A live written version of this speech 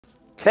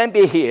Can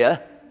be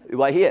here,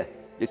 right here.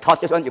 You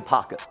touch this one, you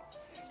park it.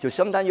 So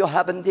sometimes you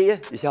happen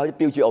here, you see how you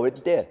build you already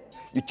there.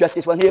 You just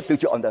this one here,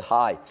 build you on the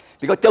high.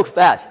 Because too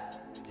fast.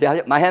 See how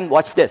my hand,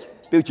 watch this.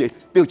 Build you,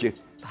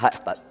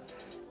 but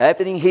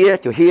everything here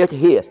to here to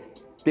here,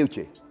 build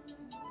you.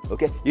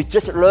 Okay? You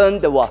just learn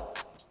the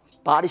what?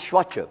 Body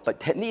structure, but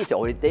technique is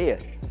already there.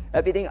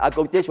 Everything I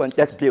go this one,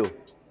 that's build.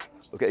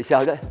 Okay, see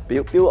how that?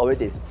 Build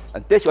already.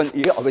 And this one,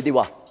 you already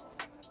what?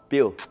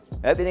 Build.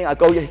 Everything I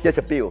go here, there's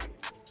a build.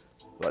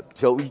 Right.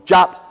 So you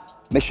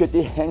drop, make sure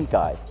this hand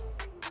guide.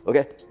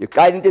 Okay? You're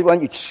guiding this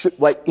one, you shoot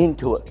right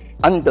into it,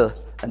 under,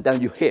 and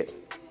then you hit.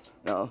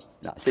 No?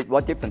 Now, see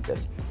what difference is.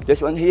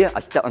 This one here,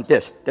 I step on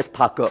this. That's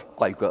parkour,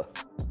 quite good.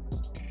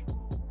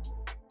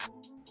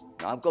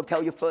 Now, I'm going to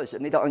tell you first,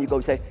 and later on you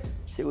go say,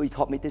 see, you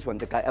taught me this one,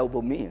 the guy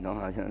elbowed me, you know?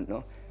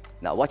 No?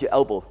 Now, watch your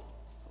elbow.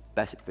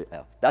 Best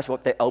elbow. That's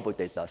what the elbow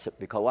does.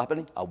 Because what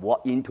happening? I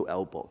walk into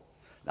elbow.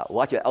 Now,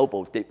 watch your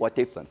elbow, what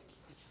different?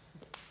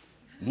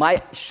 My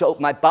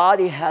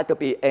body had to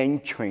be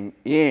entering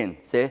in,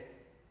 see?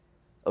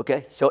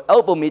 Okay, so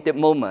elbow me the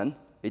moment,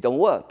 it don't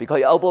work. Because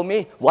you elbow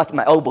me, watch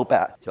my elbow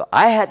back. So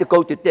I had to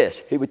go to this.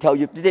 He will tell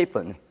you the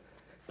difference.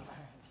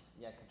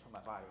 Yeah, control my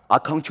body. I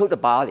control the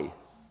body.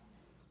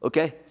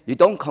 Okay? You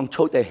don't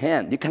control the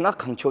hand. You cannot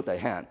control the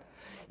hand.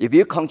 If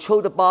you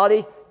control the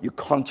body, you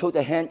control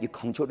the hand, you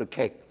control the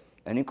kick.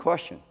 Any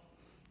question?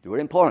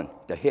 Very important.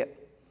 The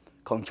hip.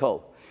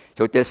 Control.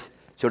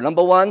 So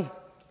number one,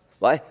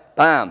 right?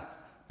 Bam.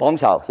 Bong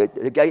sao. So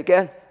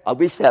again, I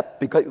reset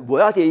because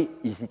reality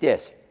is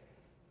this.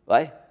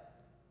 Right?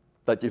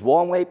 But the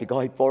wrong way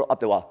because he followed up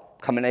the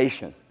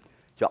combination.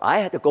 So I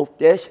had to go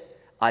this,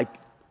 I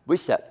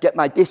reset, get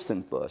my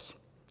distance first.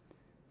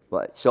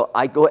 Right. So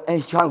I go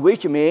and try to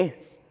reach me.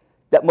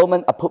 That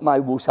moment I put my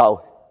wu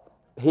sao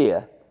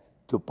here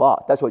to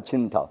block. That's what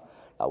Chun taught.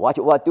 Now watch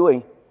what I'm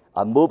doing.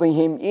 I'm moving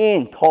him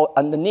in toward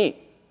underneath.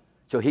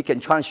 So he can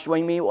try and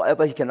swing me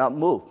whatever he cannot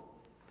move.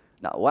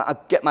 Now when I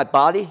get my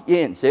body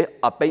in, see,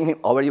 I bring him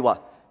already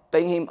what?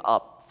 Bring him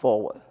up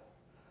forward.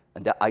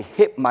 And then I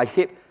hit my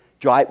hip,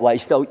 drive right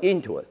so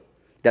into it.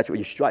 That's what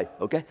you strike,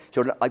 okay?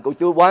 So I go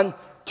do 1,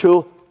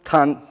 2,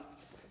 turn.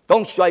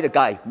 Don't strike the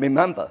guy,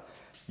 remember.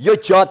 Your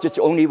job is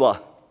only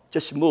what?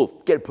 Just move,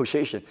 get a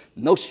position.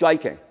 No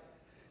striking.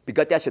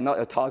 Because that's not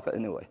your target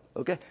anyway,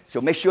 okay? So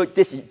make sure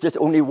this is just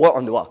only work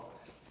on the what?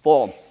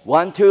 Form.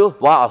 1, 2,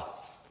 wow.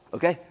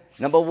 Okay?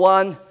 Number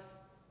 1,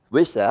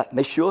 reset,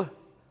 make sure,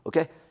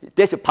 okay?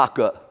 This is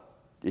parkour.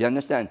 Do you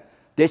understand?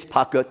 This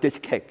parkour, this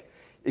kick.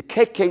 The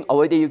kicking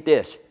already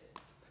this.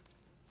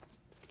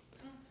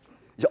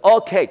 It's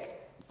all kick.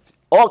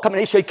 All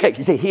combination kick.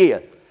 You see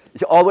here.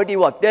 It's already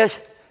what? This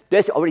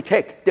already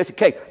kick. This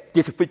kick.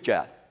 This is foot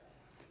jab.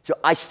 So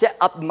I set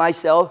up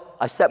myself.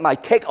 I set my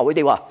kick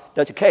already what?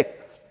 That's a kick.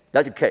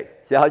 That's a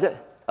kick. See how is it?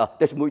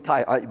 That's Muay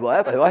Thai.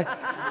 Whatever, right?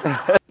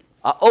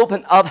 I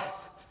open up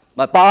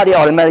my body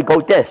automatically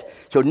go this.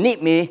 So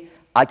need me,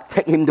 I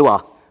take him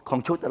to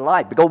control the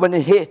line. Because when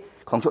he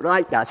hit, control the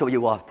line, that's what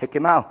you take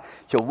him out.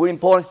 So very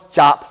important,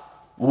 jab,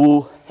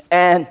 wu,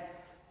 and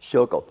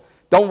circle.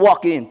 Don't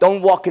walk in.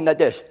 Don't walk in like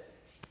this.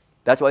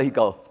 That's where he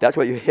go. That's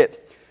where you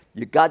hit.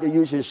 You got to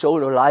use your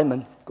shoulder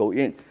alignment, go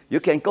in. You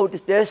can go to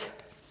this.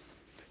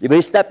 If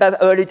you step back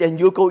early, then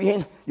you go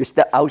in, you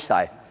step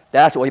outside.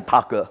 That's where you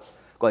parkour.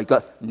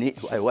 Go,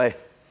 neat right away.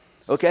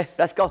 Okay,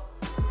 let's go.